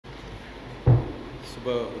සුබ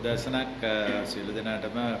උදෑසනක් සියලු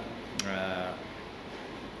දෙනාටම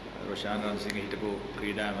රොෂාන් රන්සිංහ හිටපු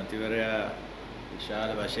ක්‍රීඩා මන්ත්‍රීවරයා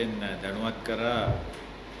විශාල වශයෙන් දැනුවත් කරා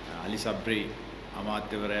අලි සබ්රි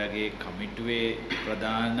අමාත්‍යවරයාගේ කමිටුවේ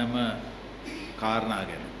ප්‍රධානම කාරණා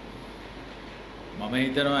ගැන. මම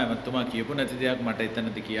හිතනවා එමතුමා කියපු නැති දෙයක් මට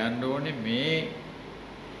එතනදී කියන්න ඕනේ මේ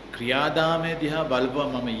ක්‍රියාදාමයේ දිහා බලපුවා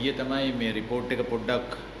මම ඊයේ තමයි මේ report එක පොඩ්ඩක්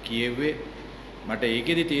කියෙව්වේ. මට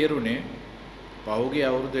ඒකෙදි තේරුනේ පහුගිය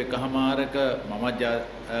අවුරුදු එකහමාරක මම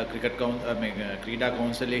ක්‍රිකට් ක්‍රීඩා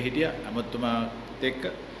කවුන්සිලේ හිටියා අමතුමාත් එක්ක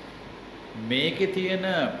මේකේ තියෙන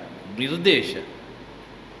නිර්දේශ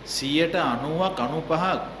 90ක් 95ක්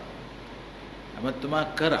අමතුමා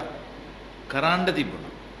කරන්න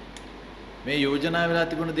තිබුණා. මේ යෝජනා වෙලා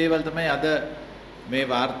තිබුණ දේවල් තමයි අද මේ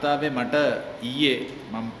වාර්තාවේ මට ඊයේ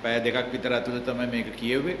මම පැය දෙකක් විතර ඇතුළත තමයි මේක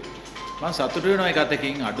කියුවේ. මම සතුටු වෙනවා ඒක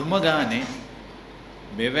අතකින් අඩුම ගානේ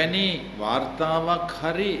මෙවැනි වාර්තාවක්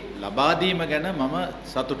හරි ලබා දීම ගැන මම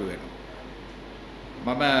සතුටු වෙනවා.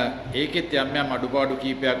 මම ඒකෙත් යම් අඩුපාඩු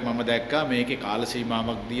කීපයක් මම දැක්කා. මේකේ කාල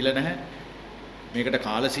සීමාවක් දීලා නැහැ. මේකට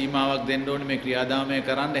කාල සීමාවක් දෙන්න ඕනේ මේ ක්‍රියාදාමය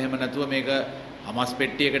කරන්න. එහෙම නැතුව මේක හමස්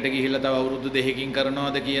පෙට්ටියකට ගිහිල්ලා තව අවුරුදු 2කින්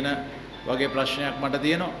කරනවද කියන වගේ ප්‍රශ්නයක් මට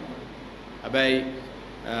තියෙනවා. හැබැයි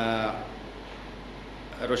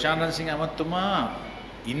රොෂාන් රන්සිංහ අමතුමා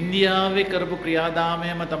ඉන්දියාවේ කරපු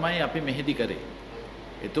ක්‍රියාදාමයම තමයි අපි මෙහෙදි කරේ.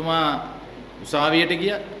 එතුමා උසාවියට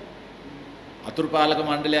ගියා. අතුරුපාලක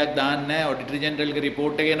මණ්ඩලයක් දාන්නේ නැහැ ඔඩිටර් ජෙනරල්ගේ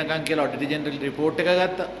රිපෝට් එක එනකන් කියලා ඔඩිටර් ජෙනරල් රිපෝට් එක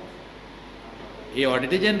ගත්තා. ඒ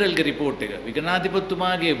ඔඩිටර් ජෙනරල්ගේ රිපෝට් එක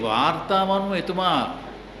විකනාධිපතිතුමාගේ වාර්තාව අනුව එතුමා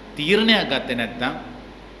තීරණයක් ගත්තේ නැත්නම්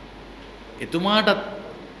එතුමාටත්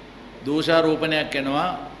දෝෂාරෝපණයක් එනවා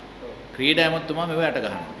ක්‍රීඩා ඇමතුමා මෙව යට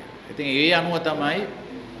ගන්නවා. ඉතින් ඒ අනුව තමයි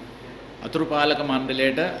අතුරුපාලක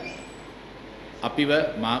මණ්ඩලයට අපිව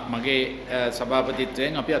මගේ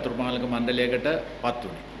සභාපතිත්වයෙන් අපි අතුරුපාලක මණ්ඩලයකට පත්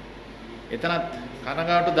වුණේ. එතනත්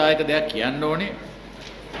කනගාටුදායක දෙයක් කියන්න ඕනේ.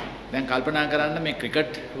 දැන් කල්පනා කරන්න මේ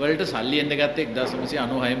ක්‍රිකට් වලට සල්ලි එන්න ගත්තේ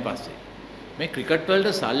 1996න් පස්සේ. මේ ක්‍රිකට්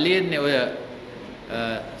වලට සල්ලි එන්නේ ඔය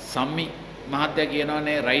සම්මි මහත්තයා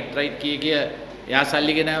කියනවානේ රයිට් කිය එයා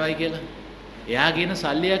සල්ලි ගෙනාවයි කියලා. එයා කියන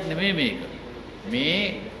සල්ලියක් නෙමෙයි මේක. මේ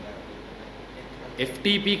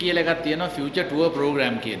FTP කියලා එකක් තියෙනවා ෆියුචර් ටුවර්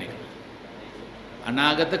ප්‍රෝග්‍රෑම් කියන එක.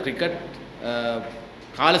 අනාගත ක්‍රිකට්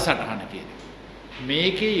කාලසටහන කියන එක.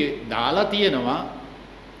 මේකේ දාලා තියෙනවා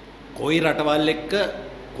කොයි රටවල් එක්ක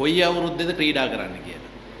කොයි අවුරුද්දේද ක්‍රීඩා කරන්න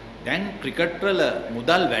කියලා. දැන් ක්‍රිකට් වල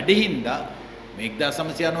මුදල් වැඩි හින්දා මේ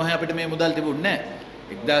 1996 අපිට මේ මුදල් තිබුණේ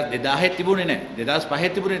නැහැ. 2000 තිබුණේ නැහැ.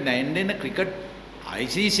 2005 තිබුණේ නැහැ. එන්න ක්‍රිකට්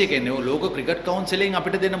ICC එකනේ ලෝක ක්‍රිකට් කවුන්සිලෙන්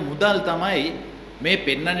අපිට දෙන මුදල් තමයි මේ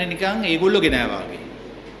පෙන්නන්නේ නිකන් ඒගොල්ලෝ ගෙනාවා වගේ.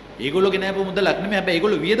 ඒගොල්ලෝ ගෙනාවු මුදලක් නෙමෙයි. හැබැයි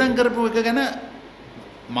ඒගොල්ලෝ වියදම් කරපු එක ගැන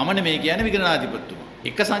මම නෙමෙයි කියන්නේ විගණනාධිපතිතුමා.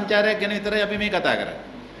 එක සංචාරයක් ගැන විතරයි අපි මේ කතා කරන්නේ.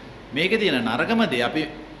 මේකේ තියෙන නරකම දේ අපි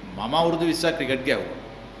මම අවුරුදු 20ක් ක්‍රිකට් ගැහුවා.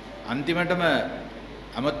 අන්තිමටම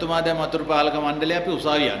අමතුමා දැන් අතුරුපාලක මණ්ඩලය අපි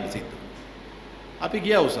උසාවිය යන්න සිද්ධ. අපි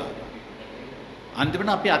ගියා උසාවිය.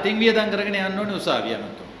 අන්තිමට අපි අතින් වියදම් කරගෙන යන්න ඕනේ උසාවිය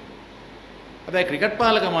අමතුමා. හැබැයි ක්‍රිකට්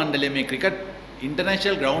පාලක මණ්ඩලය මේ ක්‍රිකට්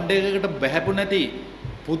ඉන්ටර්නැෂනල් ග්‍රවුන්ඩ් එකකට බහැපු නැති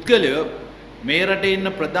පුද්ගලයෝ මේ රටේ ඉන්න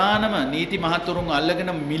ප්‍රධානම නීති මහතුරුන්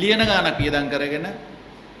අල්ලගෙන මිලියන ගාණක් වියදම් කරගෙන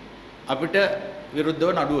අපිට විරුද්ධව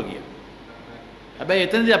නඩුව ගියා. හැබැයි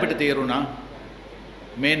එතනදී අපිට තේරුණා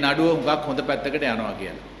මේ නඩුව හුඟක් හොඳ පැත්තකට යනවා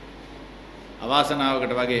කියලා.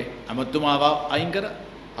 අවාසනාවකට වගේ අමතුමාව අයින් කර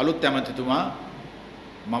අලුත් ඇමතිතුමා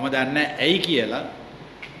මම දන්නේ ඇයි කියලා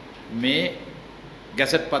මේ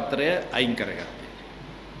ගැසට් පත්‍රය අයින් කරගත්තා.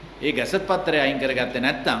 ඒ ගැසට් පත්‍රය අයින් කරගත්තේ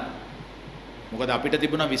නැත්නම් මොකද අපිට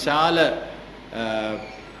තිබුණ විශාල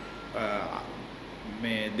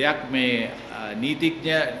මේ දෙයක් මේ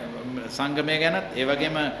නීතිඥ සංගමය ගැනත් ඒ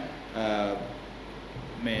වගේම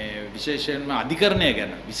මේ විශේෂයෙන්ම අධිකරණය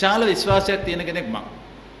ගැන විශාල විශ්වාසයක් තියෙන කෙනෙක් මම.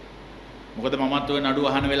 මොකද මමත් ওই නඩුව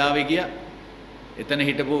අහන වෙලාවේ ගියා. එතන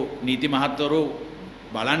හිටපු නීති මහත්වරු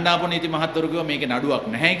බලන් ආපු නීති මහත්වරු කිව්වා මේකේ නඩුවක්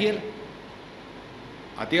නැහැ කියලා.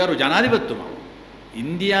 අතිගරු ජනාධිපතිතුමා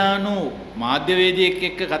ඉන්දියානු මාධ්‍යවේදියෙක්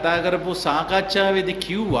එක්ක කතා කරපු සාකච්ඡාවේදී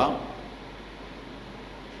කිව්වා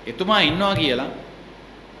එතුමා ඉන්නවා කියලා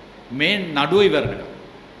මේ නඩුව ඉවර කරලා.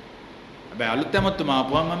 හැබැයි අලුත් ඇමතුමා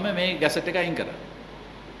ආපුවම මම මේ ගැසට් එක අයින් කරා.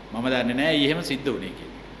 මම දන්නේ නැහැ ඊ එහෙම සිද්ධ වුණේ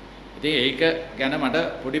කියලා. ඉතින් ඒක ගැන මට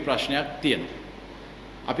පොඩි ප්‍රශ්නයක් තියෙනවා.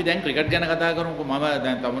 අපි දැන් ක්‍රිකට් ගැන කතා කරමුකෝ. මම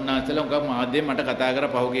දැන් තමුන්නාන්සලා උගක් මාධ්‍යයෙන් මට කතා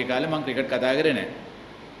කරා පහුගිය කාලේ මම ක්‍රිකට් කතා කරේ නැහැ.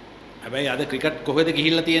 හැබැයි අද ක්‍රිකට් කොහෙද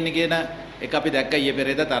ගිහිල්ලා තියෙන්නේ කියන එක අපි දැක්කා ඊයේ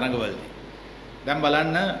පෙරේද තරඟවලදී. දැන්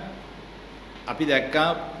බලන්න අපි දැක්කා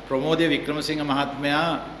ප්‍රමෝදය වික්‍රමසිංහ මහත්මයා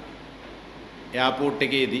එයාපෝට්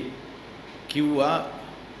එකේදී කිව්වා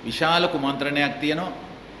විශාල කුමන්ත්‍රණයක් තියෙනවා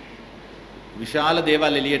විශාල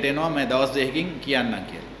දේවල් එළියට එනවා මම දවස් දෙකකින් කියන්නම්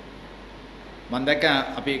කියලා. මම දැක්ක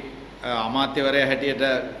අපි අමාත්‍යවරයා හැටියට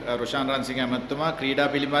රොෂාන් රන්සිංහ ඇමතුමා ක්‍රීඩා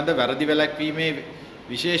පිළිබඳ වැරදි වැළැක්වීමේ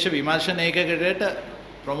විශේෂ විමර්ශනයකකට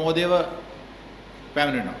ප්‍රමෝදයව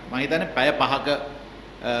පැමිණෙනවා. මම හිතන්නේ පැය 5ක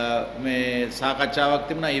මේ සාකච්ඡාවක්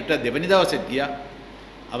තිබුණා. ඊට දෙවෙනි දවසෙත් ගියා.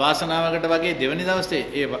 අවාසනාවකට වගේ දෙවෙනි දවසේ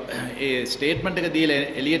ඒ ස්ටේට්මන්ට් එක දීලා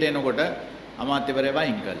එළියට එනකොට අමාත්‍යවරයා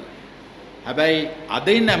වයින් කළා. හැබැයි අද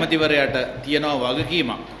ඉන්න ඇමතිවරයාට තියෙනවා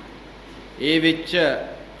වගකීමක්. ඒ වෙච්ච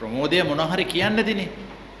ප්‍රමෝදය මොනවා හරි කියන්න දිනේ.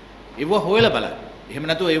 ඒව හොයලා බලන්න. එහෙම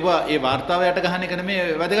නැතුව ඒව ඒ වාර්තාව යට ගහන එක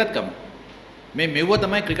නෙමෙයි වැදගත්කම. මේ මෙව්ව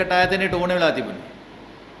තමයි ක්‍රිකට් ආයතනයට ඕන වෙලා තිබුණේ.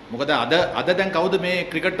 මොකද අද දැන් කවුද මේ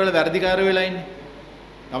ක්‍රිකට් වල වැඩිකාරයෝ වෙලා ඉන්නේ?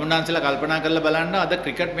 ගමනාන්සලා කල්පනා කරලා බලන්න අද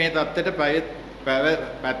ක්‍රිකට් මේ තත්ත්වයට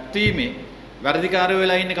පැවැත්වීමේ වැඩිකාරයෝ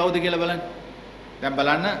වෙලා ඉන්නේ කවුද කියලා බලන්න. දැන්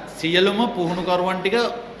බලන්න සියලුම පුහුණුකරුවන් ටික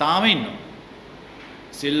තාම ඉන්නවා.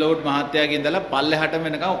 සිල්ලෝඩ් මහත්තයාගේ ඉඳලා පල්ලෙහාට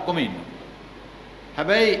වෙනකන් ඔක්කොම ඉන්නවා.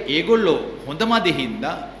 හැබැයි ඒගොල්ලෝ හොඳම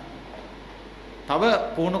දෙහින්දා තව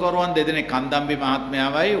පුහුණුකරුවන් දෙදෙනෙක් කන්දම්බි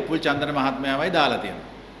මහත්මයාවයි උපුල් චන්දන මහත්මයාවයි දාලා තියෙනවා.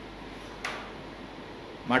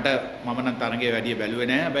 මම නම් තරඟේ වැඩි බැලුවේ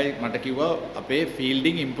නැහැ. හැබැයි මට කිව්වා අපේ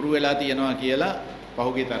ෆීල්ඩින් ඉම්ප්‍රූව් වෙලා තියෙනවා කියලා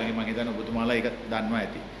පහුගිය තරඟේ මම හිතන්නේ ඔබතුමාලා ඒක දන්නවා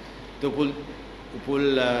ඇති. උපුල්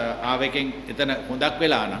ආවෙකෙන් එතන හොඳක්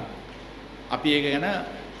වෙලා නම් අපි ඒක ගැන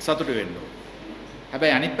සතුටු වෙන්න ඕන.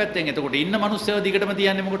 හැබැයි අනිත් පැත්තෙන් එතකොට ඉන්න මිනිස්සුව දිගටම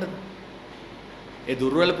තියන්නේ මොකටද? ඒ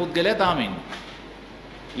දුර්වල පුද්ගලයා තාම ඉන්නේ.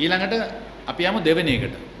 ඊළඟට අපි යමු දෙවෙනි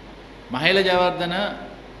එකට. මහේල ජයවර්ධන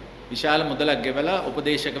විශාල මුදලක් ගෙවලා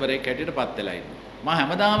උපදේශකවරයෙක් හැටියට පත් වෙලා ඉන්නවා. මම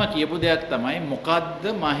හැමදාම කියපු දෙයක් තමයි මොකද්ද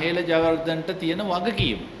මහේල ජයවර්ධනට තියෙන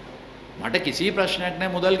වගකීම. මට කිසි ප්‍රශ්නයක්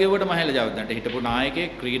නැහැ මුදල් ගෙවුවට මහේල ජයවර්ධනට හිටපු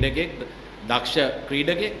නායකයෙක්, ක්‍රීඩකයෙක්, දක්ෂ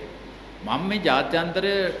ක්‍රීඩකයෙක්. මම මේ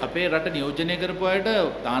ජාත්‍යන්තරය අපේ රට නියෝජනය කරපු අයට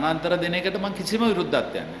දානාන්තර දෙන එකට මම කිසිම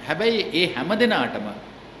විරුද්ධත්වයක් නැහැ. හැබැයි ඒ හැම දිනාටම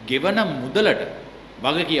ගෙවන මුදලට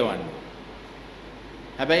වග කියවන්න.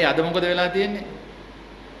 හැබැයි අද මොකද වෙලා තියෙන්නේ?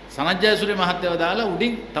 සනත් ජයසූරිය මහත්තයව දාලා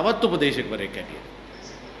උඩින් තවත් උපදේශකවරයෙක් හැටියට.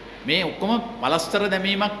 මේ ඔක්කොම පලස්තර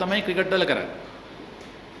දැමීමක් තමයි ක්‍රිකට් වල කරන්නේ.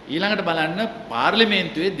 ඊළඟට බලන්න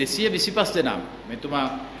පාර්ලිමේන්තුවේ 225 දෙනාම මෙතුමා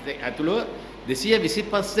ඇතුළුව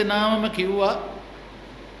 225 දෙනාම කිව්වා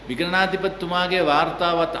විගණනාධිපතිතුමාගේ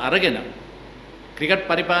වාර්තාවත් අරගෙන ක්‍රිකට්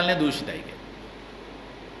පරිපාලනය දූෂිතයි කියලා.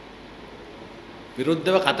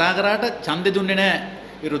 විරුද්ධව කතා කරාට ඡන්දෙ දුන්නේ නැහැ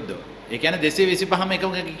විරුද්ධව. ඒ කියන්නේ 225ම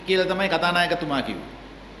එකම කියලා තමයි කතානායකතුමා කිව්වේ.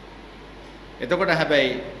 එතකොට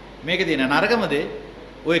හැබැයි මේකේ තියෙන නරකම දේ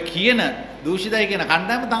ඔය කියන දූෂිතයි කියන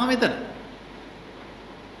කණ්ඩායම තාම එතන.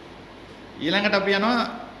 ඊළඟට අපි යනවා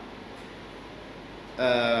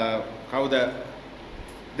කවුද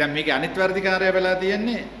දැන් මේකේ අනිත් වර්ධිකාරය වෙලා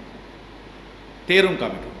තියෙන්නේ තේරුම්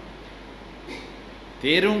කමිටුව.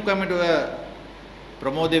 තේරුම් කමිටුව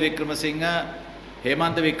ප්‍රමෝද වික්‍රමසිංහ,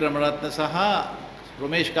 හේමන්ත වික්‍රමරත්න සහ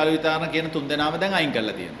රොමේෂ් කලවිතාන කියන තුන් දෙනාම දැන් අයින්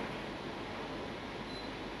කරලා තියෙනවා.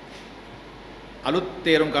 අලුත්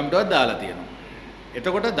තේරුම් කමිටුවක් දාලා තියෙනවා.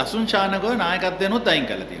 එතකොට දසුන් ශානකව නායකත්වයනොත් අයින්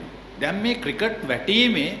කරලා තියෙනවා. දැන් මේ ක්‍රිකට්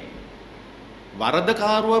වැටීමේ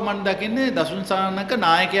වරදකාරුව මම දකින්නේ දසුන් ශානක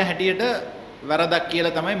නායකයා හැටියට වැරදක්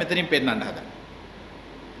කියලා තමයි මෙතනින් පෙන්වන්න හදන්නේ.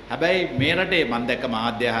 හැබැයි මේ රටේ මම දැක්ක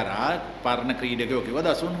මාධ්‍ය හරහා පරණ ක්‍රීඩකයෝ කිව්වා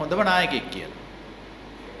දසුන් හොඳම නායකයෙක් කියලා.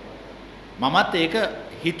 මමත් ඒක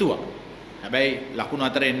හිතුවා. හැබැයි ලකුණු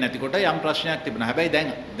අතර එන්නේ නැතිකොට යම් ප්‍රශ්නයක් තිබුණා. හැබැයි දැන්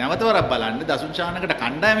නැවත වරක් බලන්න දසුන් ශානකට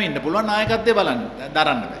කණ්ඩායමේ ඉන්න පුළුවන් නායකත්වයේ බලන්න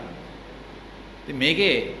දරන්න බෑ. ඉතින්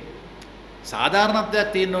මේකේ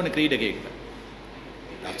සාධාරණත්වයක් තියෙන්න ඕනේ ක්‍රීඩකයෙක්ට.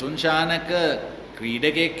 දසුන් ශානක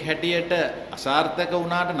ක්‍රීඩකයෙක් හැටියට අසාර්ථක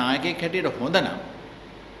වුණාට නායකයෙක් හැටියට හොඳ නම්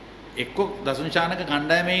එක්ක දසුන් ශානක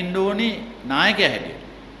කණ්ඩායමේ ඉන්න ඕනේ නායකයා හැටියට.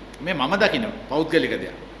 මේ මම දකින පෞද්ගලික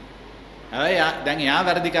දෙයක්. හැබැයි දැන් එයා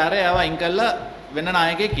වැඩිකාරයා එයාව අයින් කරලා වෙන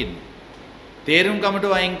නායකයෙක් ඉන්නවා. තේරුම්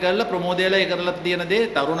කමිටුව අයින් කරලා ප්‍රමෝදයලා කරලා තියෙන දේ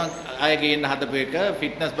තරුණ අය ගේන්න හදපු එක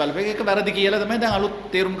ෆිට්නස් බලපු එක වැරදි කියලා තමයි දැන් අලුත්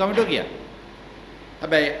තේරුම් කමිටුව කියන්නේ.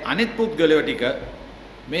 හැබැයි අනිත් පුද්ගලයෝ ටික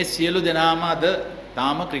මේ සියලු දෙනාම අද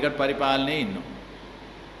තාම ක්‍රිකට් පරිපාලනයේ ඉන්නවා.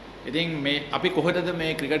 ඉතින් මේ අපි කොහෙටද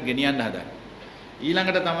මේ ක්‍රිකට් ගෙනියන්න හදන්නේ?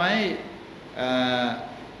 ඊළඟට තමයි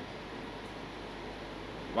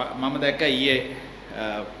මම දැක්ක ඊයේ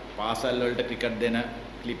පාසල් වලට ක්‍රිකට් දෙන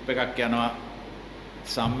ක්ලිප් එකක් යනවා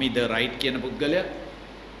සම්මිද රයිට් කියන පුද්ගලයා.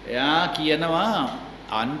 එයා කියනවා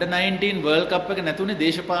අන්ඩර් 19 වර්ල්ඩ් කප් එක නැතුනේ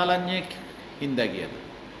දේශපාලඥයෙක් හින්දා කියලා.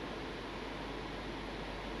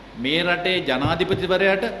 මේ රටේ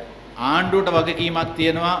ජනාධිපතිවරයාට ආණ්ඩුවට වගකීමක්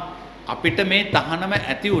තියෙනවා අපිට මේ තහනම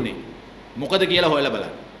ඇති උනේ මොකද කියලා හොයලා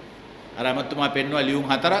බලන්න. අර අමතුමා පෙන්නවා ලියුම්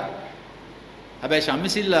 4ක්. හැබැයි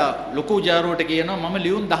ශම්මිසිල්ලා ලොකු උජාරුවට කියනවා මම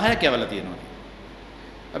ලියුම් 10ක් යවලා තියෙනවා.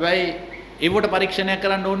 හැබැයි ඒවට පරීක්ෂණයක්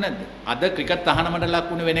කරන්න ඕනේ නැද්ද? අද ක්‍රිකට් තහනමට ලක්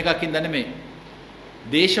වුණේ වෙන එකක් හින්දා නෙමෙයි.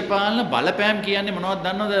 දේශපාලන බලපෑම් කියන්නේ මොනවද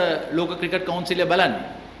දන්නවද? ලෝක ක්‍රිකට් කවුන්සිලය බලන්නේ.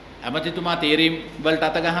 ඇමතිතුමා තීරීම් වලට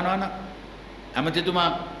අත ගහනවා නම්, ඇමතිතුමා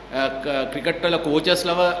ක්‍රිකට් වල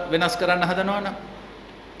කෝචස්ලව වෙනස් කරන්න හදනවා නම්,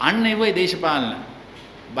 අන්න ඒවයි දේශපාලන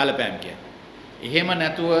බලපෑම් කියන්නේ. එහෙම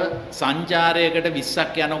නැතුව සංචාරයකට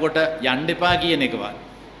 20ක් යනකොට යන්න එපා කියන එකවත්,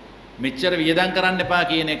 මෙච්චර වියදම් කරන්න එපා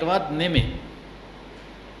කියන එකවත් නෙමෙයි.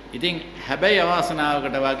 ඉතින් හැබැයි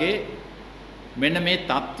අවාසනාවකට වගේ මෙන්න මේ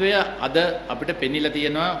తত্ত্বය අද අපිට පෙනිලා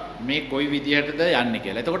තියෙනවා මේ කොයි විදිහටද යන්නේ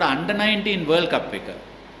කියලා. එතකොට under 19 World Cup එක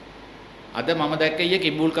අද මම දැක්ක ඊයේ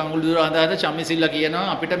කිඹුල් කඟුල් දුර අඳාද චම්මිසිල්ලා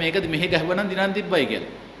කියනවා අපිට මේක මෙහෙ ගැහුවනම් දිනන් තිබ්බයි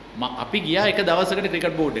කියලා. අපි ගියා එක දවසකට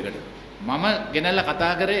ක්‍රිකට් බෝඩ් එකට. මම ගෙනල්ලා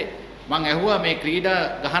කතා කරේ මං ඇහුවා මේ ක්‍රීඩා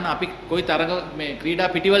ගහන අපි කොයි තරග මේ ක්‍රීඩා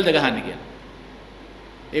පිටිවලද ගහන්නේ කියලා.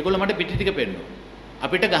 ඒගොල්ලෝ මට පිටි ටික පෙන්නුවා.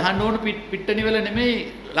 අපිට ගහන්න ඕන පිට්ටනි වල නෙමෙයි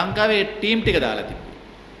ලංකාවේ ටීම් ටික දාලා තිබ්බේ.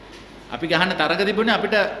 අපි ගහන්න තරග තිබුණේ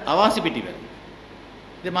අපිට අවාසි පිටිවල.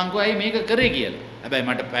 ඉතින් මං කිව්වා මේක කරේ කියලා. හැබැයි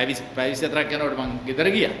මට පැය 24ක් යනකොට මං ගෙදර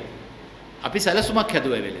ගියා. අපි සැලසුමක්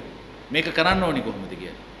හැදුවා වෙලෙ. මේක කරන්න ඕනි කොහොමද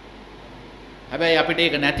කියලා. හැබැයි අපිට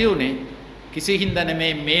ඒක නැති උනේ කිසි හින්දා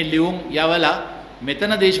නෙමෙයි මේ ලියුම් යවලා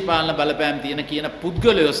මෙතන දේශපාලන බලපෑම් තියෙන කියන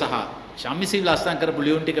පුද්ගලයෝ සහ ශම්මිසිල් අස්සන් කරපු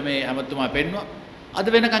ලියුම් ටික මේ ඇමතුමා පෙන්නුවා. අද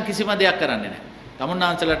වෙනකන් කිසිම දෙයක් කරන්නේ නැහැ.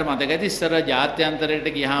 තමුන්නාන්සලට මතක ඇති ඉස්සර ජාත්‍යන්තරයට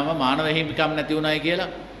ගියාම මානව හිමිකම් නැති උනායි කියලා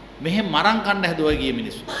මෙහෙම මරන් කන්න හැදුවා ගිය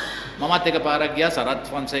මිනිස්සු. මමත් එකපාරක් ගියා සරත්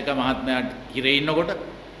ෆොන්සේක මහත්මයාට හිරේ ඉන්නකොට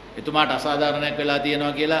එතුමාට අසාධාරණයක් වෙලා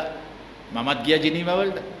තියෙනවා කියලා මමත් ගියා ජිනීවා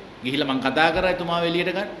වලට. ගිහිල්ලා මං කතා කරා එතුමාව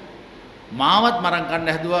එළියට ගන්න. මාවත් මරන්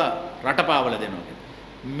කන්න හැදුවා රටපාවල දෙනවා කියලා.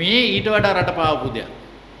 මේ ඊට වඩා රටපාවපු දෙයක්.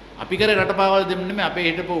 අපි කරේ රටපාවල දෙන්න නෙමෙයි අපේ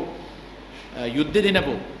හිටපු යුද්ධ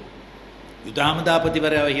දිනපු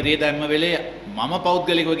යුදාමදාපතිවරයව හිරේ දැම්ම වෙලේ මම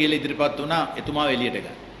පෞද්ගලිකව ගිහලා ඉදිරිපත් වුණා එතුමාව එළියට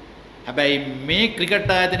ගන්න. හැබැයි මේ ක්‍රිකට්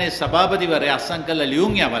ආයතනයේ සභාපතිවරයා අස්සම් කළ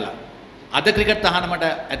ලියුම් යවලා අද ක්‍රිකට් අහනමට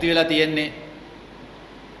ඇති වෙලා තියෙන්නේ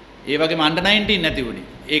ඒ වගේම අnder 19 නැති වුණේ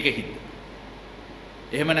ඒකෙහිද.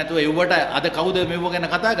 එහෙම නැතුව එව්වට අද කවුද මෙව ගැන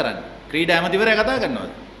කතා කරන්නේ? ක්‍රීඩා ඇමතිවරයා කතා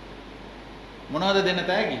කරනවද? මොනවද දෙන්න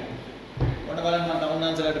තෑගි? ඔන්න බලන්න මම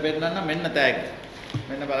තමුන්නාන්සලට පෙන්නන්න මෙන්න තෑගි.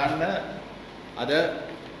 මෙන්න බලන්න අද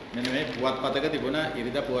මෙන්න මේ පුවත්පතක තිබුණ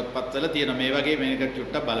ඉරිදා පුවත්පත්වල තියෙන මේ වගේ මේක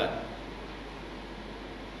චුට්ටක් බලන්න.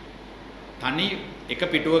 තනි එක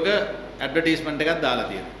පිටුවක ඇඩ්වර්ටයිස්මන්ට් එකක් දාලා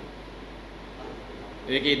තියෙනවා.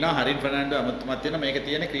 ඒකේ ඉන්නවා හරින් ෆර්නැන්ඩෝ අමතුමත් තියෙන මේක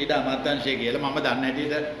තියෙන ක්‍රීඩා අමාත්‍යාංශය කියලා. මම දන්නේ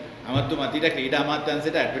හැටියට අමතුමතිට ක්‍රීඩා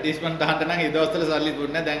අමාත්‍යාංශයට ඇඩ්වර්ටයිස්මන්ට් දාන්න නම් ඒ දවස්වල සල්ලි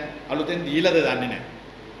දුන්නේ නැහැ. දැන් අලුතෙන් දීලාද දන්නේ නැහැ.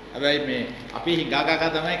 හැබැයි මේ අපි හිඟා කාකා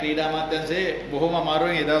තමයි ක්‍රීඩා අමාත්‍යාංශයේ බොහොම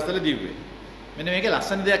අමාරුවෙන් ඒ දවස්වල දීුවේ. මෙන්න මේකේ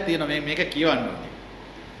ලස්සන දෙයක් තියෙනවා මේක කියවන්න ඕනේ.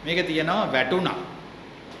 මේක තියෙනවා වැටුණා.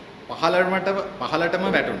 පහළටම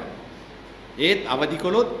වැටුණා. ඒත් අවදි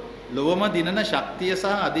කළොත් ලොවම දිනන ශක්තිය සහ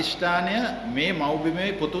අදිෂ්ඨානය මේ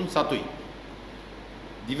මව්බිමේ පුතුන් සතුයි.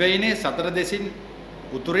 දිවයිනේ සතර දෙසින්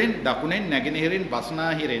උතුරෙන් දකුණෙන් නැගෙනහිරින්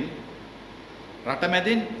බස්නාහිරෙන්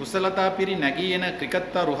රටමැදින් කුසලතා පිරි නැගී එන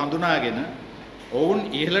ක්‍රිකට්තරු හඳුනාගෙන ඔවුන්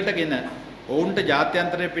ඉහළටගෙන ඔවුන්ට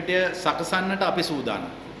ජාත්‍යන්තර පිටය සකසන්නට අපි සූදානම්.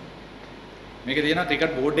 මේක තියෙනවා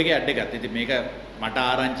ක්‍රිකට් බෝඩ් එකේ ඇඩ් එකක්. ඉතින් මේක මට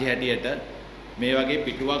ආරංචි හැටියට මේ වගේ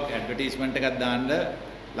පිටුවක් ඇඩ්වර්ටයිස්මන්ට් එකක් දාන්න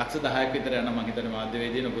ලක්ෂ 10ක් විතර යනවා මම හිතන්නේ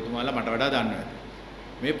මාධ්‍යවේදීන් ඔබතුමාලා මට වඩා දන්නවා ඇති.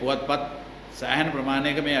 මේ පුවත්පත් සෑහෙන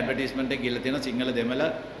ප්‍රමාණයක මේ ඇඩ්වර්ටයිස්මන්ට් එක ගිහලා තියෙනවා සිංහල දෙමළ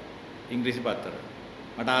ඉංග්‍රීසි පත්තර.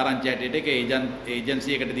 මට ආරංචි හැටියට ඒක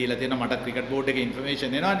ඒජන්සි එකට දීලා තියෙනවා මට ක්‍රිකට් බෝඩ් එකේ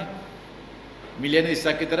ඉන්ෆර්මේෂන් එනවානේ. මිලියන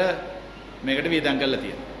 20ක් විතර මේකට වියදම් කරලා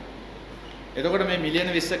තියෙනවා. එතකොට මේ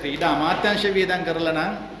මිලියන 20 ක්‍රීඩා අමාත්‍යාංශ වියදම් කරලා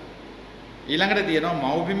නම් ඊළඟට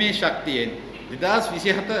තියෙනවා මව්බිමේ ශක්තියෙන්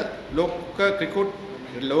 2027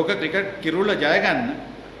 ලෝක ක්‍රිකට් කිරුළ ජය ගන්න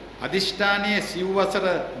අදිෂ්ඨානයේ සිව්වසර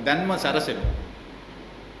දැන්ම සැරසෙමු.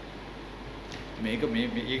 මේක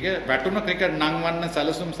වැටුණ ක්‍රිකට් නංවන්න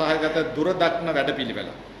සැලසුම් සහගත දුර දක්න වැඩපිළිවෙල.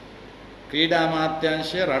 ක්‍රීඩා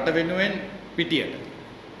අමාත්‍යාංශය රට වෙනුවෙන් පිටියට.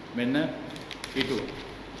 මෙන්න පිටුව.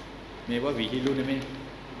 මේවා විහිළු නෙමෙයි.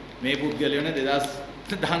 මේ පුද්ගලයෝනේ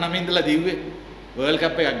 2019 ඉඳලා දීුවේ වර්ල්ඩ්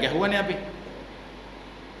කප් එකක් ගැහුවනේ අපි.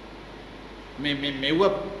 මෙව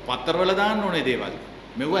පත්තරවල දාන්න ඕනේ දේවල්.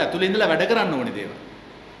 මෙව ඇතුළේ ඉඳලා වැඩ කරන්න ඕනේ දේවල්.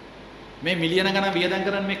 මේ මිලියන ගණන් වියදම්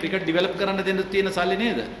කරන්නේ මේ ක්‍රිකට් ඩෙවලොප් කරන්න දෙන්න තියෙන සල්ලි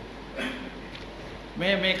නේද?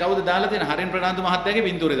 මේ කවුද දාලා තියෙන? හරින් ප්‍රනාන්දු මහත්තයාගේ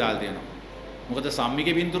පින්තූරේ දාලා තියෙනවා. මොකද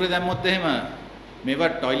සම්මිගේ පින්තූරේ දැම්මොත් එහෙම මේවා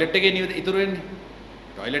টয়ලට් එකේ ඉතුරු වෙන්නේ.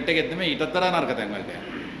 টয়ලට් එකෙත් නෙමෙයි ඊටත් වඩා නරක තැන් වලට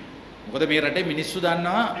යනවා. මොකද මේ රටේ මිනිස්සු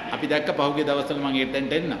දන්නවා අපි දැක්ක පහුගිය දවස්වල මම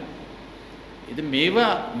ඒටෙන්ට එන්න. ඉතින්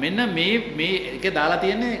මේවා මෙන්න මේ එකේ දාලා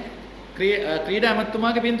තියෙන්නේ ක්‍රීඩා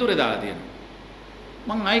අමාත්‍යතුමාගේ පින්තූරේ දාලා තියෙනවා.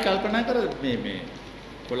 මම ආයි කල්පනා කරා මේ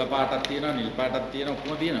කොළ පාටක් තියෙනවා නිල් පාටක් තියෙනවා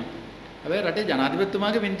ඔක්කොම තියෙනවා. හැබැයි රටේ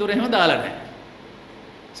ජනාධිපතිතුමාගේ පින්තූර එහෙම දාලා නැහැ.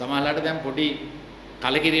 සමහරවිට දැන් පොඩි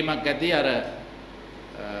කලකිරීමක් ඇති අර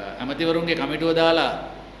ඇමතිවරුන්ගේ කමිටුව දාලා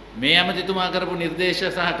මේ ඇමතිතුමා කරපු නිර්දේශ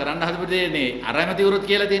සහ කරන්න හදපු දේනේ අර ඇමතිවරුත්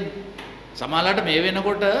කියලා තියෙන්නේ. සමහරවිට මේ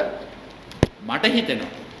වෙනකොට මට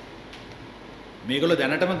හිතෙනවා මේගොල්ලෝ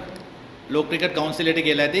දැනටම ලෝක ක්‍රිකට් කවුන්සිලයට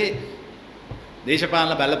කියලා ඇති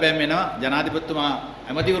දේශපාලන බලපෑම් වෙනවා ජනාධිපතිතුමා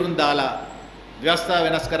ඇමතිවරුන් දාලා ව්‍යවස්ථාව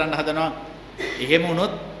වෙනස් කරන්න හදනවා. එහෙම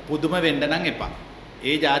වුණොත් පුදුම වෙන්න නම් එපා.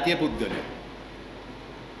 ඒ ජාතිය පුද්ගලයෝ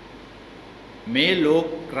මේ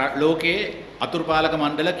ලෝකයේ අතුරුපාලක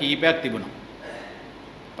මණ්ඩල කීපයක් තිබුණා.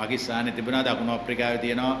 පාකිස්තානයේ තිබුණා, දකුණු අප්‍රිකාවේ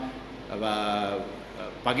තියෙනවා,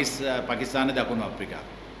 පාකිස්තානයේ දකුණු අප්‍රිකාව.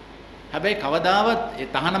 හැබැයි කවදාවත් ඒ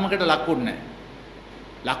තහනමකට ලක්ුන්නේ නැහැ.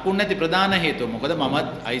 ලක්ුන්නේ නැති ප්‍රධාන හේතුව මොකද මමත්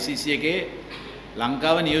ICC එකේ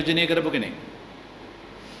ලංකාව නියෝජනය කරපු කෙනෙක්.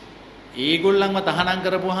 ඒගොල්ලන්ව තහනම්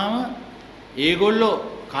කරපුවාම ඒගොල්ලෝ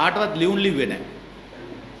කාටවත් ලියුම් ලිව්වේ නැහැ.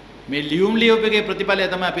 මේ ලියුම් ලියුපේගේ ප්‍රතිඵලය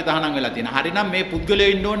තමයි අපි තහනම් වෙලා තියෙන්නේ. හරිනම් මේ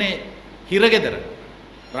පුද්ගලයෝ ඉන්න ඕනේ හිරගෙදර.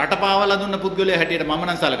 රට පාවලා දුන්න පුද්ගලයෝ හැටියට මම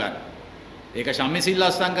නම් සලකන්නේ. ඒක ශම්මිසිල්ල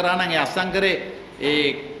අස්සම් කරා නම් ඒ අස්සම් කරේ ඒ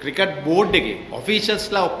ක්‍රිකට් බෝඩ් එකේ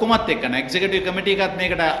ඔෆිෂියල්ස්ලා ඔක්කොමත් එක්ක න එක්සිකියුටිව් කමිටි එකත්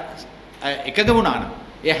මේකට එකග වුණා නම්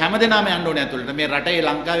ඒ හැමදෙනාම යන්න ඕනේ ඇතුළට මේ රටේ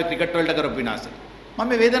ලංකාවේ ක්‍රිකට් වලට කරපු විනාශය. මම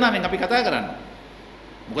මේ වේදනාවෙන් අපි කතා කරන්නේ.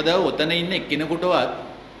 මොකද ඔතන ඉන්න එක්කිනෙකුටවත්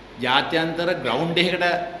ජාත්‍යන්තර ග්‍රවුන්ඩ් එකකට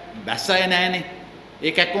බැස්සය නැහැනේ.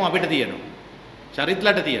 ඒක එක්කම අපිට තියෙනවා.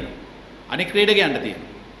 චරිත්ලට තියෙනවා. අනික් ක්‍රීඩකයන්ට තියෙනවා.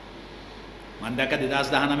 මම දැක්ක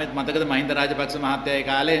 2019 මතකද මහින්ද රාජපක්ෂ මහත්තයා ඒ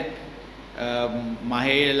කාලේ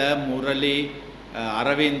මහේල මුරලි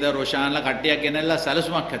අරවින්ද රොෂාන්ලා කට්ටියක් ගෙනල්ලා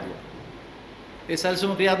සැලසුමක් හැදුවා. ඒ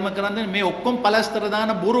සැලසුම ක්‍රියාත්මක කරන්නේ මේ ඔක්කොම පලස්තර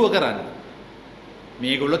දාන බොරුව කරන්නේ.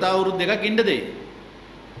 මේගොල්ලෝ තව අවුරුදු දෙකක් ඉන්න දෙයි.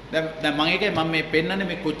 දැන් මම ඒකයි මම මේ පෙන්නන්නේ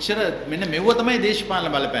මේ කොච්චර මෙන්න මෙව තමයි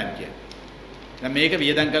දේශපාලන බලපෑම් කියන්නේ. දැන් මේක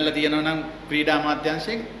වියදම් කරලා තියෙනවා නම් ක්‍රීඩා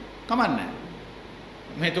අමාත්‍යාංශයෙන් කමන්නේ නැහැ.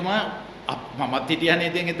 මෙතුමා මමත් හිටියනේ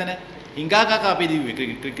ඉතින් එතන හිඟා කකා අපි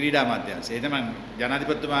දිව්වේ ක්‍රීඩා අමාත්‍යාංශය. ඒ තමයි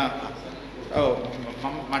ජනාධිපතිතුමා ඔව්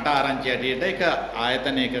මට ආරංචි ඇටියට ඒක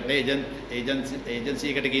ආයතනයකට ඒජන්සි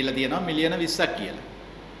එකට ගිහිල්ලා තියෙනවා මිලියන 20ක් කියලා.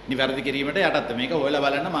 නිවැරදි කිරීමට යටත් මේක හොයලා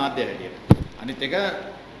බලන්න මාධ්‍ය හැටියට. අනිත් එක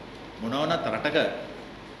මොනවනත් රටක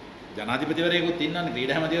ජනාධිපතිවරයෙකුත් ඉන්නවනේ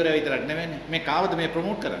ක්‍රීඩා හැමතිවරයා විතරක් නෙවෙන්නේ. මේ කාවද මේ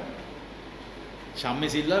ප්‍රොමෝට් කරන්නේ?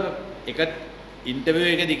 ශම්මිසිල්ල එක ඉන්ටර්විව්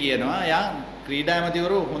එකදී කියනවා යා ක්‍රීඩා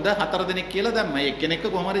හැමතිවරු හොඳ 4 දෙනෙක් කියලා දැම්මා.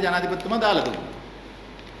 එක්කෙනෙක්ව කොහොම හරි ජනාධිපතිතුමා දාලා දුන්නා.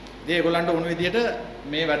 ඉතින් ඒගොල්ලන්ට උණු විදියට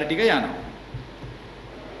මේ වැඩ ටික යනවා.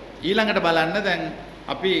 ඊළඟට බලන්න දැන්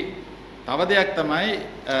අපි තව දෙයක් තමයි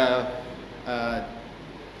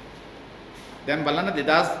දැන් බලන්න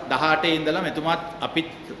 2018 ඉඳලා මෙතුමාත් අපිත්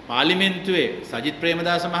පාර්ලිමේන්තුවේ සජිත්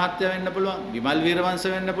ප්‍රේමදාස මහත්තයා වෙන්න පුළුවන්, විමල් වීරවංශ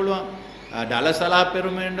වෙන්න පුළුවන්, ඩලසලා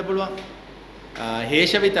පෙරුම වෙන්න පුළුවන්.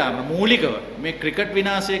 හේෂවිතාම මූලිකව මේ ක්‍රිකට්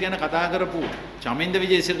විනාශය ගැන කතා කරපු චමින්ද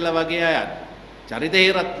විජේසිරිලා වගේ අය චරිත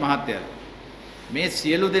හේරත් මහත්තයා මේ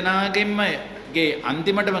සියලු දෙනාගෙන්ම ගේ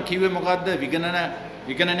අන්තිමටම කිව්වේ මොකද්ද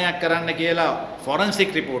විගණනයක් කරන්න කියලා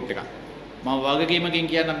ෆොරන්සික් රිපෝට් එකක්. මම වගකීමකින්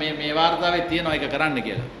කියන්න මේ වාර්තාවේ තියෙනවා ඒක කරන්න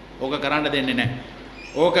කියලා. ඕක කරන්න දෙන්නේ නැහැ.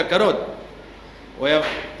 ඕක කරොත් ඔය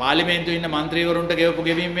පාර්ලිමේන්තුවේ ඉන්න മന്ത്രിවරුන්ට ගෙවපු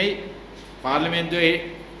ගෙවීම් වෙයි. පාර්ලිමේන්තුවේ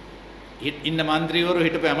ඉන්න മന്ത്രിවරු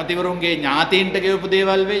හිටපු ඇමතිවරුන්ගේ ඥාතීන්ට ගෙවපු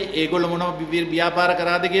දේවල් වෙයි. ඒගොල්ලෝ මොනව ව්‍යාපාර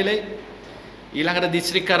කරාද කියලායි. ඊළඟට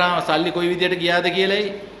දිස්ත්‍රික් කරා සල්ලි කොයි විදියට ගියාද කියලායි.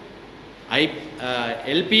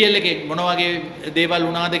 LPL එකේ මොන වගේ දේවල්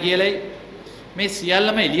වුණාද කියලායි. මේ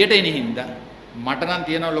සියල්ලම එළියට එන හින්දා මට නම්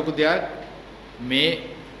තියෙන ලොකු දෙයක් මේ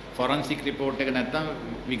ෆොරන්සික් රිපෝට් එක නැත්තම්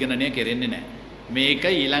විගණනය කෙරෙන්නේ නැහැ. මේක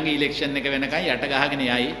ඊළඟ ඉලෙක්ෂන් එක වෙනකන් යට ගහගෙන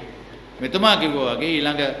යයි. මෙතුමා කිව්වා වගේ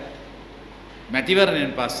ඊළඟ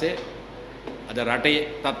මැතිවරණයෙන් පස්සේ අද රටේ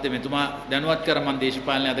තත්ත්වෙ මෙතුමා දැනුවත් කර මම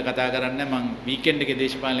දේශපාලනය අද කතා කරන්නේ මම වීකෙන්ඩ් එකේ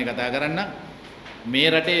දේශපාලනය කතා කරන්න. මේ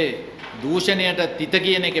රටේ දූෂණයට තිත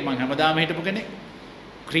කියන එකේ මම හැමදාම හිටපු කෙනෙක්.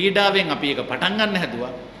 ක්‍රීඩාවෙන් අපි ඒක පටන් ගන්න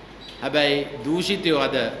හැදුවා. හැබැයි දූෂිතයෝ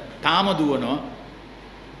අද තාම දුවනවා.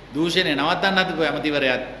 දූෂණය නවත්තන්න හදපු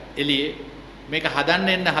ඇමතිවරයාත් එළියේ. මේක හදන්න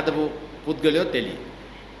එන්න හදපු පුද්ගලයෝත් එළියේ.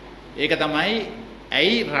 ඒක තමයි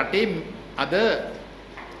ඇයි රටේ අද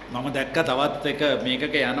මම දැක්ක තවත් එක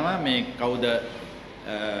මේකක යනවා මේ කවුද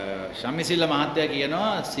ශම්මිසිල්ල මහත්තයා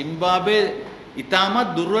කියනවා සිම්බාබ්වේ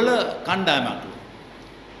ඉතාමත් දුර්වල කණ්ඩායමක්.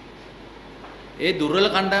 ඒ දුර්වල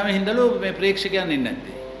කණ්ඩායමෙන් හින්දලු මේ ප්‍රේක්ෂකයන් ඉන්නේ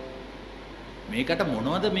නැත්තේ. මේකට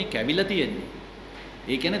මොනවද මේ කැවිලා තියෙන්නේ?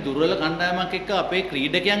 ඒ කියන්නේ දුර්වල කණ්ඩායමක් එක්ක අපේ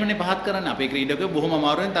ක්‍රීඩකයන්ගනේ පහත් කරන්නේ. අපේ ක්‍රීඩකයෝ බොහොම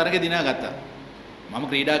අමාරුවෙන් තරගෙ දිනාගත්තා. මම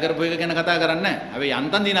ක්‍රීඩා කරපු එක ගැන කතා කරන්නේ නැහැ. හැබැයි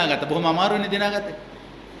යන්තම් දිනාගත්තා. බොහොම අමාරුවෙන් දිනාගත්තේ.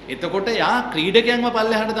 එතකොට යා ක්‍රීඩකයන්ව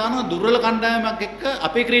පල්ලෙහාට දානවා දුර්වල කණ්ඩායමක් එක්ක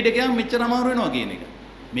අපේ ක්‍රීඩකයන් මෙච්චර අමාරු වෙනවා කියන එක.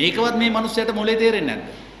 මේකවත් මේ මිනිස්සයාට මොලේ තේරෙන්නේ නැද්ද?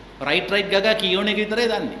 රයිට් ගගා කියෝන එක විතරයි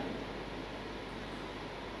දන්නේ.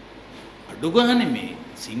 අඩු ගානේ මේ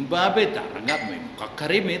සිම්බාබ්වේ තරඟ මේ මොකක්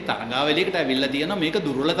හරි මේ තරඟාවලියකට ඇවිල්ලා තියෙනවා මේක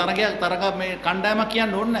දුර්වල තරඟ මේ කණ්ඩායමක්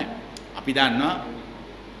කියන්න ඕනේ නැහැ. අපි දන්නවා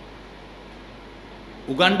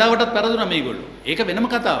උගණ්ඩාවටත් පෙරදුනා මේගොල්ලෝ. ඒක වෙනම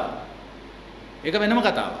කතාවක්. ඒක වෙනම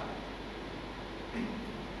කතාවක්.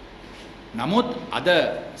 නමුත් අද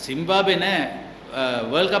සිම්බාබ්වේ නෑ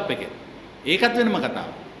වර්ල්ඩ් කප් එකේ. ඒකත් වෙනම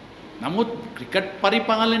කතාවක්. නමුත් ක්‍රිකට්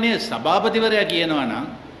පරිපාලනයේ සභාපතිවරයා කියනවා නම්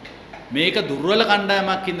මේක දුර්වල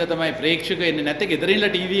කණ්ඩායමක් හින්දා තමයි ප්‍රේක්ෂකයෝ එන්නේ නැත්තේ ගෙදරින්ලා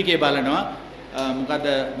ටීවී එකේ බලනවා මොකද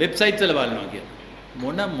වෙබ්සයිට්ස් වල බලනවා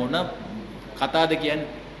කියලා. මොන කතාවද කියන්නේ?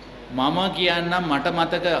 මම කියන්නම් මට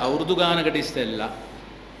මතක අවුරුදු ගානකට ඉස්සෙල්ලා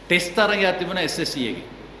ටෙස්ට් තරගයක් තිබුණා SSC එකේ.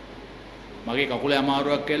 මගේ කකුලේ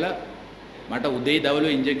අමාරුවක් කියලා මට උදේ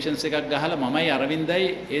දවල්ව ඉන්ජෙක්ෂන්ස් එකක් ගහලා මමයි අරවින්දයි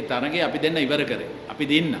ඒ තරගේ අපි දෙන්න ඉවර කරේ. අපි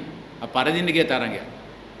දෙන්න. පරදින්න ගිය තරගයක්.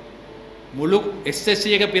 මුළු SSC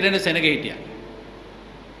එක පිරෙන සෙනග හිටියා.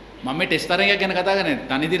 මම මේ ටෙස්ට් තරගයක් ගැන කතා කරන්නේ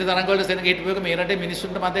තනිදිර තරඟ වල සෙනග හිටපු එක මේ රටේ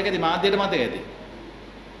මිනිස්සුන්ට මතක ඇති මාධ්‍යයට මතක ඇති.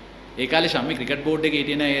 ඒ කාලේ ශම්මි ක්‍රිකට් බෝඩ් එකේ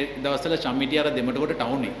හිටියේ නෑ ඒ දවස්වල ශම්මි හිටිය අර දෙමටකොට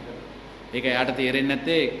ටවුන් එක. ඒක එයාට තේරෙන්නේ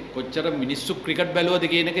නැත්තේ කොච්චර මිනිස්සු ක්‍රිකට් බැලුවද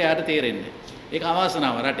කියන එක එයාට තේරෙන්නේ නැහැ. ඒක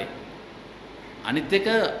අවාසනාව රටේ. අනිත් එක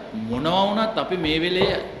මොනවා වුණත් අපි මේ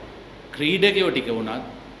වෙලේ ක්‍රීඩකයෝ ටික වුණත්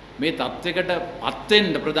මේ තත්වයකට පත්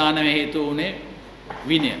වෙන්න ප්‍රධාන හේතුව උනේ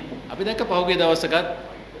විනය. අපි දැක්ක පහුගිය දවසකත්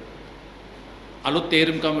අලුත්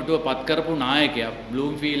තේරුම් කමිටුව පත් කරපු නායකයා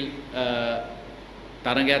බ්ලූම්ෆීල්ඩ්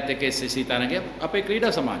තරගයත් එක්ක SSC තරගය අපේ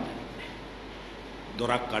ක්‍රීඩා සමාජය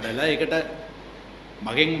දොරක් කඩලා ඒකට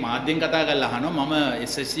මගෙන් මාධ්‍යෙන් කතා කරලා අහනවා මම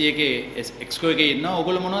SSC එකේ එක්ස්කෝ එකේ ඉන්නවා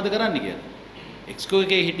ඕගොල්ලෝ මොනවද කරන්න කියලා. එක්ස්කෝ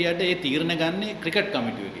එකේ හිටියට ඒ තීරණ ගන්නේ ක්‍රිකට්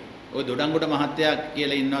කමිටුව එකේ. ඔය දොඩංගොඩ මහත්තයා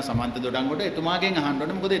කියලා ඉන්නවා සමන්ත දොඩංගොඩ එතුමාගෙන් අහන්න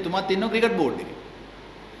ඕනේ මොකද එතුමාත් ඉන්නවා ක්‍රිකට් බෝඩ් එකේ.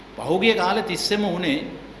 පහුගිය කාලේ තිස්සෙම උනේ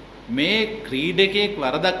මේ ක්‍රීඩකයෙක්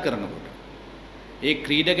වරදක් කරනකොට ඒ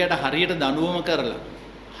ක්‍රීඩකයට හරියට දඬුවම කරලා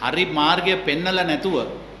හරි මාර්ගය පෙන්නලා නැතුව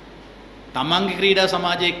තමන්ගේ ක්‍රීඩා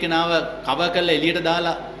සමාජයේ එක්කෙනාව කවර් කරලා එළියට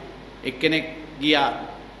දාලා එක්කෙනෙක් ගියා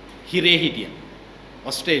හිරේ හිටියා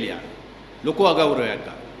ඕස්ට්‍රේලියාවේ ලොකු අගෞරවයක්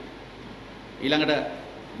ගන්න. ඊළඟට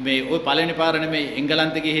මේ ওই පළවෙනි පාර නෙමෙයි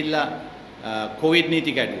එංගලන්තේ ගිහිල්ලා කොවිඩ්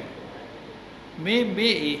නීති කැඩුවා.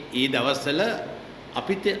 මේ දවස්වල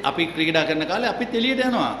අපි ක්‍රීඩා කරන කාලේ අපිත් එළියට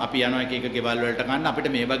යනවා. අපි යනවා එක ගෙවල් වලට කන්න අපිට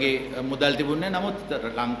මේ වගේ මුදල් තිබුණේ නැහැ. නමුත්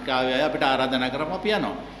ලංකාවේ අය අපිට ආරාධනා කරාම අපි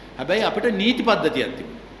යනවා. හැබැයි අපිට නීති පද්ධතියක්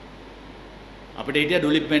තිබුණා. අපිට හිටියා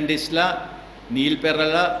ඩුලිප් මෙන්ඩිස්ලා, නීල්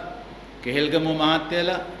පෙරලා, කෙහෙල්ගම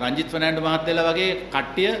මහත්තයලා, රංජිත් ෆර්නෑන්ඩෝ මහත්තයලා වගේ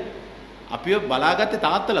කට්ටිය අපිව බලාගත්තේ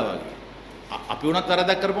තාත්තලා වගේ. අපි උනත්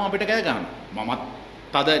වරදක් කරපුවම අපිට කෑ ගහනවා. මමත්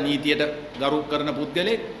තද නීතියට ගරු කරන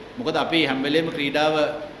පුද්ගලෙක්. මොකද අපි හැම වෙලේම ක්‍රීඩාව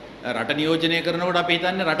රට නියෝජනය කරනකොට අපි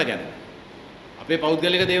හිතන්නේ රට ගැන. අපේ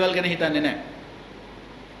පෞද්ගලික දේවල් ගැන හිතන්නේ නැහැ.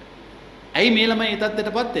 ඇයි මේ ළමයි ඒ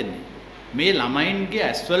තත්ත්වයටපත් වෙන්නේ? මේ ළමයින්ගේ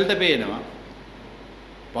ඇස් වලට පේනවා.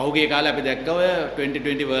 පහුගිය කාලේ අපි දැක්ක ඔය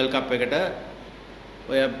 2020 වර්ල්ඩ් කප් එකට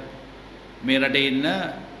ඔය මේ රටේ ඉන්න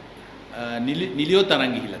නිලියෝ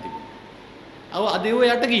තරන් ගිහිල්ලා තිබුණා. අද ඒව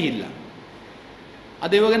යට ගිහිල්ලා.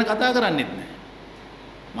 අද ඒව ගැන කතා කරන්නේත් නැහැ.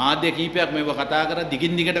 මාධ්‍ය කීපයක් මේව කතා කරා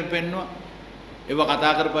දිගින් දිගට පෙන්නවා. ඒව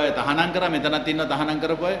කතා කරපුවා තහනම් කරා මෙතනත් ඉන්නවා තහනම්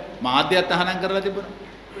කරපුවා මාධ්‍යයක් තහනම් කරලා තිබුණා.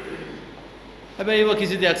 හැබැයි ඒව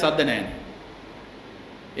කිසි දෙයක් සද්ද නැහැනේ.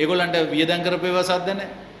 ඒගොල්ලන්ට වියදම් කරපේවා සද්ද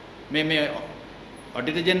නැහැ. මේ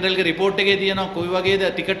ඔඩිටර් ජෙනරල්ගේ රිපෝට් එකේ තියෙනවා කොයි වගේද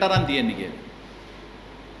ටිකට් අරන් තියෙන්නේ කියලා.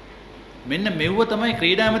 මෙන්න මෙව්ව තමයි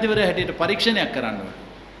ක්‍රීඩා ඇමතිවරයා හැටියට පරීක්ෂණයක් කරන්න ඕනේ.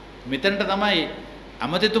 මෙතනට තමයි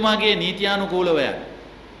ඇමතිතුමාගේ නීතියානුකූලව යන්නේ.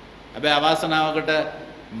 හැබැයි අවාසනාවකට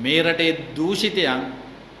මේ රටේ දූෂිතයන්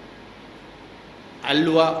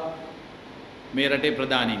අල්ලුවා මේ රටේ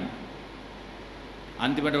ප්‍රධානීන්.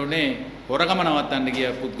 අන්තිමට උනේ හොරකම නවත්තන්න ගිය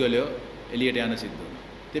පුද්ගලයෝ එළියට යන සිද්ධ වුණා.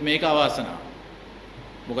 ඉතින් මේක අවාසනාව.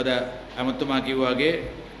 මොකද ඇමතුමා කිව්වාගේ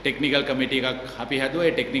ටෙක්නිකල් කමිටි එකක් අපි හැදුවා.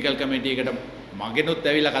 ඒ ටෙක්නිකල් කමිටි එකට මගෙනුත්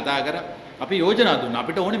ඇවිල්ලා කතා කරා. අපි යෝජනා දුන්නා.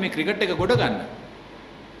 අපිට ඕනේ මේ ක්‍රිකට් එක ගොඩ ගන්න.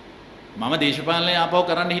 මම දේශපාලනය ආපහු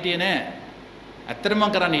කරන්න හිටියේ නෑ. ඇත්තටම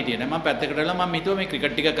මම කරන්න හිටියේ නෑ. මම පැත්තකට වෙලා මම හිතුවා මේ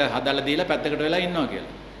ක්‍රිකට් ටික හදලා දීලා පැත්තකට වෙලා ඉන්නවා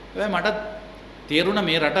කියලා. හැබැයි මට තේරුණා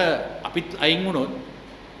මේ රට අපිත් අයින් වුණොත්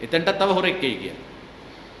එතනටත් තව හොරෙක් එයි කියලා.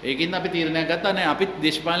 ඒකින්ද අපි තීරණයක් ගත්තා නෑ අපිත්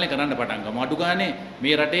දේශපාලනය කරන්න පටන් ගමු. අඩු ගානේ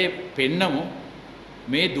මේ රටේ පෙන්නමු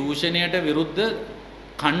මේ දූෂණයට විරුද්ධ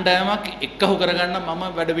කණ්ඩායමක් එක්කහු කරගන්න මම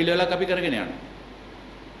වැඩ පිළිවෙලක් අපි කරගෙන යනවා.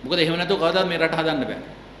 මොකද එහෙම නැතුව කවදාවත් මේ රට හදන්න බෑ.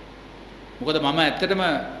 මොකද මම ඇත්තටම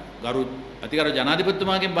ගරු අතිගරු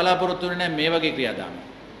ජනාධිපතිතුමාගෙන් බලාපොරොත්තු වෙන්නේ නැහැ මේ වගේ ක්‍රියාදාම.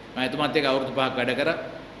 මම එතුමාත් එක්ක අවුරුදු 5ක් වැඩ කරා.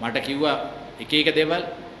 මට කිව්වා එක එක දේවල්.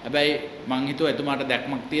 හැබැයි මං හිතුවා එතුමාට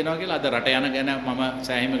දැක්මක් තියනවා කියලා. අද රට යන ගැන මම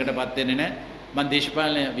සෑහීමකටපත් වෙන්නේ නැහැ. මම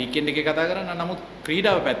දේශපාලන වීකෙන්ඩ් එකේ කතා කරන්න නමුත්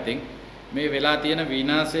ක්‍රීඩාව පැත්තෙන් මේ වෙලා තියෙන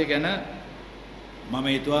විනාශය ගැන මම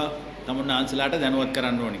හිතුවා තමුන්නාන්සලාට දැනුවත්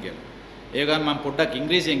කරන්න ඕනි කියලා. ඒ ගමන් මම පොඩ්ඩක්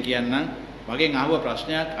ඉංග්‍රීසියෙන් කියන්නම්. මගෙන් අහුව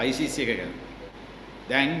ප්‍රශ්නයක් ICC එක ගැන.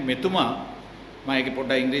 දැන් මෙතුමා මම ඒක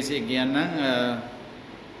පොඩ්ඩක් ඉංග්‍රීසියෙන් කියන්නම්.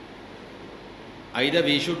 Either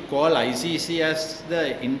we should call ICC as the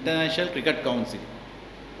International Cricket Council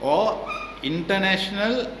or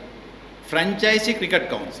International Franchisee Cricket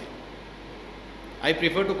Council. I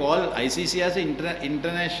prefer to call ICC as the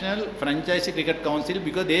International Franchisee Cricket Council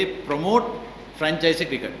because they promote franchisee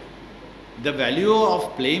cricket. The value of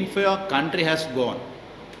playing for your country has gone.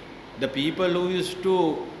 The people who used to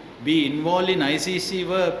be involved in ICC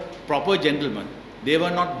were proper gentlemen. They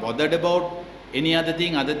were not bothered about any other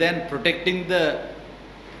thing other than protecting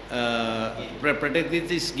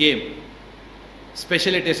this game,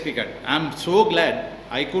 especially Test cricket. I am so glad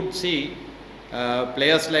I could see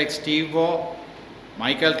players like Steve Waugh,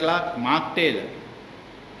 Michael Clarke, Mark Taylor.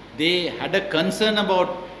 They had a concern about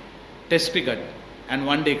Test cricket and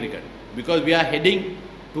one-day cricket because we are heading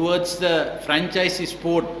towards the franchisee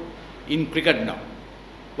sport in cricket now.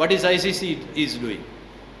 What is ICC is doing?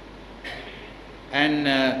 And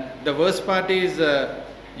the worst part is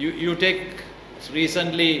you take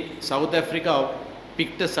recently South Africa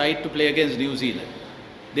picked a side to play against New Zealand.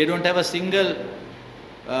 They don't have a single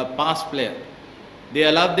past player. They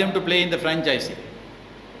allowed them to play in the franchisee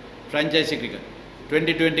cricket,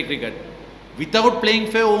 2020 cricket, without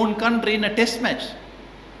playing for your own country in a test match.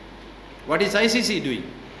 What is ICC doing?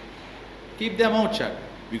 Keep their mouth shut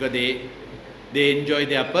because they enjoy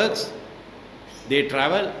their perks, they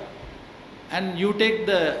travel, and you take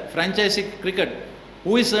the franchisee cricket.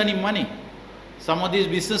 Who is earning money? Some of these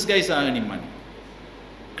business guys are earning money.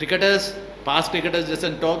 Cricketers, past cricketers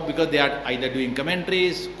doesn't talk because they are either doing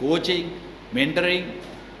commentaries, coaching, mentoring,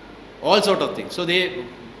 all sort of things. So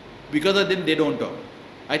because of them, they don't talk.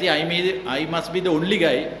 I think I must be the only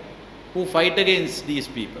guy who fight against these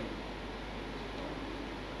people.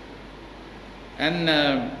 And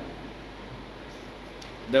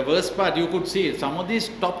the worst part, you could see some of these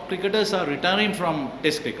top cricketers are retiring from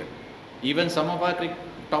Test cricket. Even some of our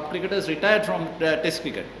top cricketers retired from Test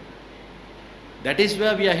cricket. That is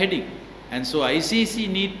where we are heading. And so ICC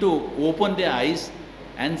need to open their eyes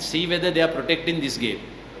and see whether they are protecting this game.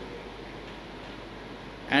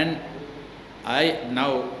 And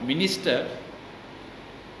now, Minister,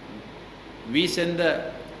 we send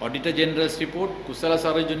the Auditor General's report, Kusala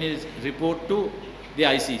Sarojuni's report to the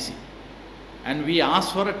ICC. And we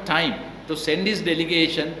asked for a time to send his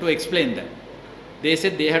delegation to explain that. They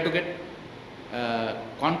said they had to get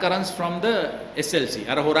concurrence from the SLC.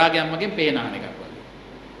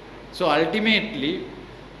 So ultimately,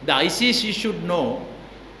 the ICC should know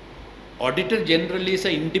Auditor General is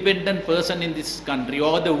an independent person in this country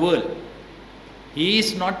or the world. He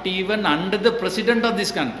is not even under the president of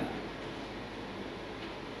this country.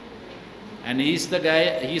 And he is the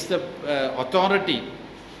guy, he is the authority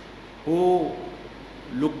who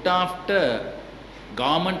looked after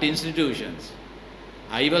government institutions.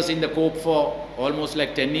 I was in the COPE for almost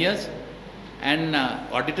like 10 years, and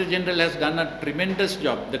Auditor General has done a tremendous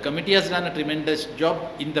job. The committee has done a tremendous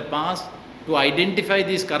job in the past to identify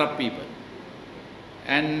these corrupt people.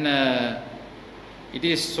 And it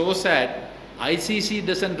is so sad, ICC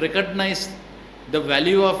doesn't recognize the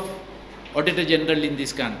value of Auditor General in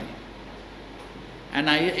this country. And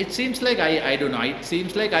it seems like, I don't know, it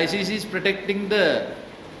seems like ICC is protecting the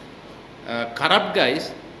corrupt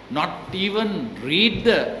guys, not even read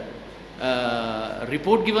the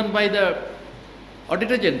report given by the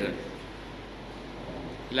Auditor General.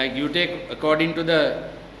 Like you take, according to the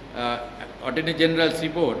Auditor General's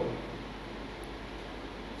report,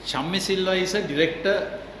 Shammi Silva is a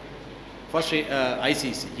director for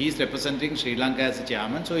ICC. He is representing Sri Lanka as a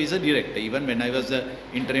chairman, so he is a director. Even when I was the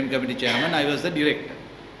interim committee chairman, I was the director.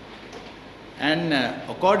 And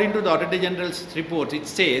according to the Auditor General's report, it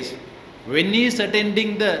says when he is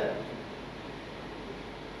attending the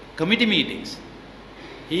committee meetings,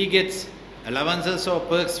 he gets allowances or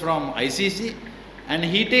perks from ICC and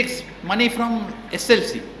he takes money from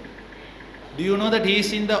SLC. Do you know that he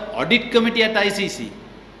is in the audit committee at ICC?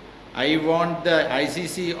 I want the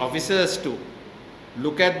ICC officers to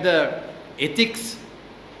look at the ethics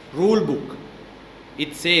rule book.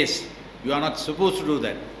 It says you are not supposed to do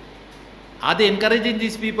that. Are they encouraging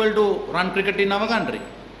these people to run cricket in our country?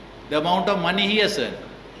 The amount of money he has earned.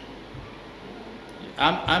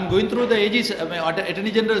 I'm going through the AG's,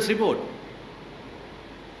 Attorney General's report.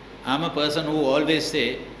 I'm a person who always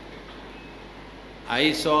say,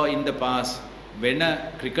 I saw in the past when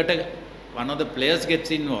a cricketer, one of the players gets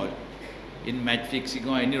involved, in match fixing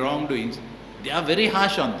or any wrongdoings, they are very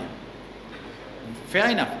harsh on them. Fair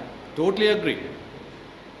enough, totally agree.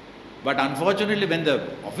 But unfortunately, when the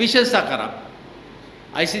officials are corrupt,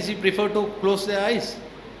 ICC prefer to close their eyes.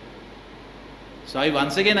 So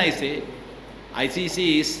once again I say, ICC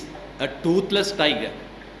is a toothless tiger.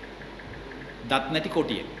 That නැති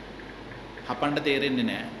කොටියෙක්. හපන්න තේරෙන්නේ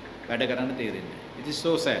නැහැ. වැඩ කරන්න තේරෙන්නේ නැහැ. It is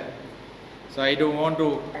so sad. So I don't want to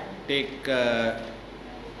take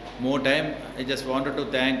more time. I just wanted to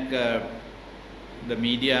thank the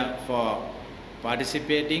media for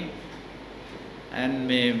participating. And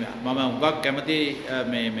මම හුඟක් කැමති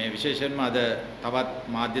මේ විශේෂයෙන්ම අද තවත්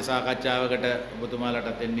මාධ්‍ය සාකච්ඡාවකට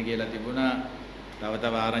ඔබතුමාලටත් එන්න කියලා තිබුණා.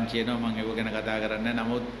 තව ආරංචි එනවා මම ඒක ගැන කතා කරන්නේ.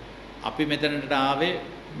 නමුත් අපි මෙතනට ආවේ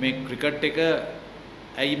මේ ක්‍රිකට් එක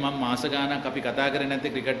ඇයි මම මාස ගාණක් අපි කතා කරේ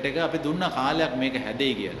නැත්තේ ක්‍රිකට් එක අපි දුන්න කාලයක් මේක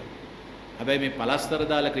හැදෙයි කියලා. හැබැයි මේ පලස්තර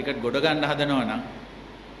දාලා ක්‍රිකට් ගොඩ ගන්න හදනවා නම්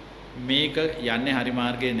මේක යන්නේ හරි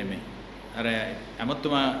මාර්ගයේ නෙමෙයි. අර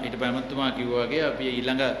ඇමතුමා ඇමතුමා කිව්වා වගේ අපි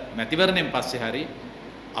ඊළඟ මැතිවරණයෙන් පස්සේ හරි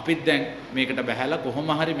අපිත් දැන් මේකට බැහැලා කොහොම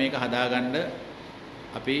හරි මේක හදාගන්න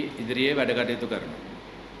අපි ඉදිරියේ වැඩ කටයුතු කරනවා.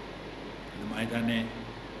 මම හිතන්නේ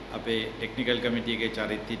අපේ ටෙක්නිකල් කමිටි එකේ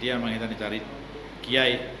චරිත හිටියා මම හිතන්නේ චරිත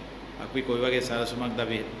කියයි අපි කොයි වගේ සලසුමක්ද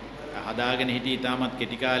අපි හදාගෙන හිටියේ ඊටමත්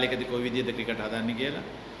කෙටි කාලයකදී කොයි විදිහද ක්‍රිකට් හදන්නේ කියලා.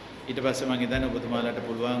 ඊට පස්සේ මම හිතන්නේ ඔබතුමාලාට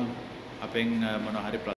පුළුවන් අපෙන් මොනවා හරි